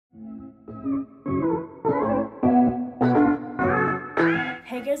Hey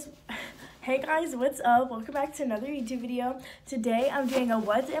guys, hey guys, what's up? Welcome back to another YouTube video. Today I'm doing a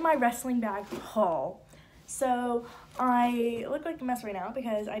what's in my wrestling bag haul. So I look like a mess right now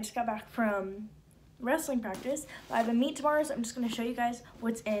because I just got back from wrestling practice. I have a meet tomorrow, so I'm just going to show you guys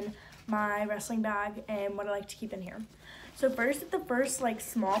what's in my wrestling bag and what I like to keep in here. So first, at the first like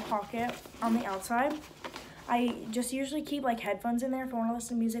small pocket on the outside, I just usually keep like headphones in there if I want to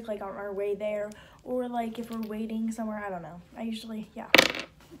listen to music like on our way there, or like if we're waiting somewhere, I don't know. I usually, yeah.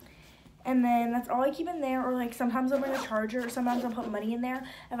 And then that's all I keep in there, or like sometimes I'll bring a charger, or sometimes I'll put money in there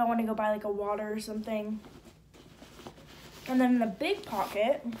if I want to go buy like a water or something. And then in the big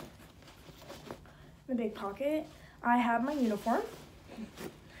pocket, I have my uniform.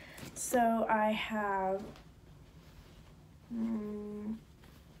 So I have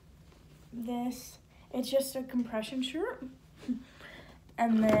this. It's just a compression shirt.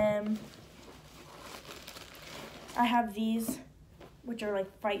 And then I have these, which are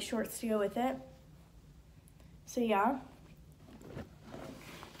like fight shorts to go with it. So yeah.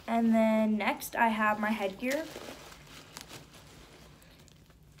 And then next I have my headgear.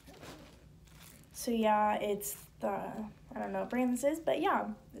 So yeah, it's the, I don't know what brand this is, but yeah,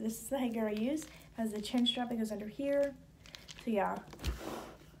 this is the headgear I use. It has the chin strap that goes under here. So yeah.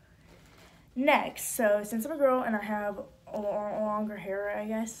 Next, so since I'm a girl and I have a longer hair, I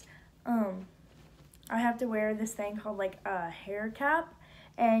guess, I have to wear this thing called like a hair cap,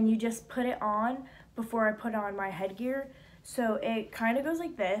 and you just put it on before I put on my headgear. So it kind of goes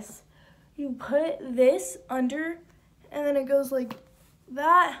like this. You put this under, and then it goes like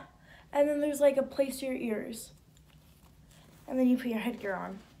that, and then there's like a place to your ears. And then you put your headgear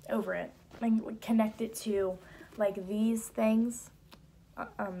on over it, and connect it to like these things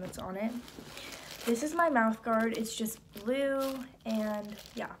that's on it. This is my mouth guard. It's just blue, and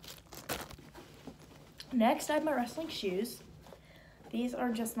yeah. Next, I have my wrestling shoes. These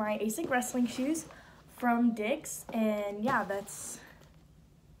are just my ASIC wrestling shoes from Dick's, and yeah, that's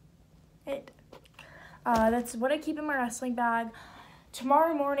it. That's what I keep in my wrestling bag.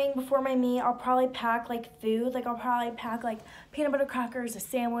 Tomorrow morning before my meet, I'll probably pack like food. Like I'll probably pack like peanut butter crackers, a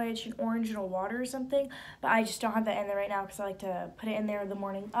sandwich, an orange, and a water or something. But I just don't have that in there right now because I like to put it in there the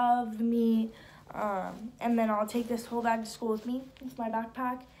morning of the meet. And then I'll take this whole bag to school with me. It's my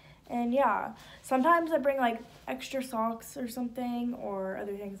backpack. And yeah, sometimes I bring like extra socks or something or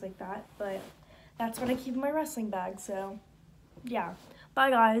other things like that. But that's what I keep in my wrestling bag. So yeah,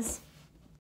 bye guys.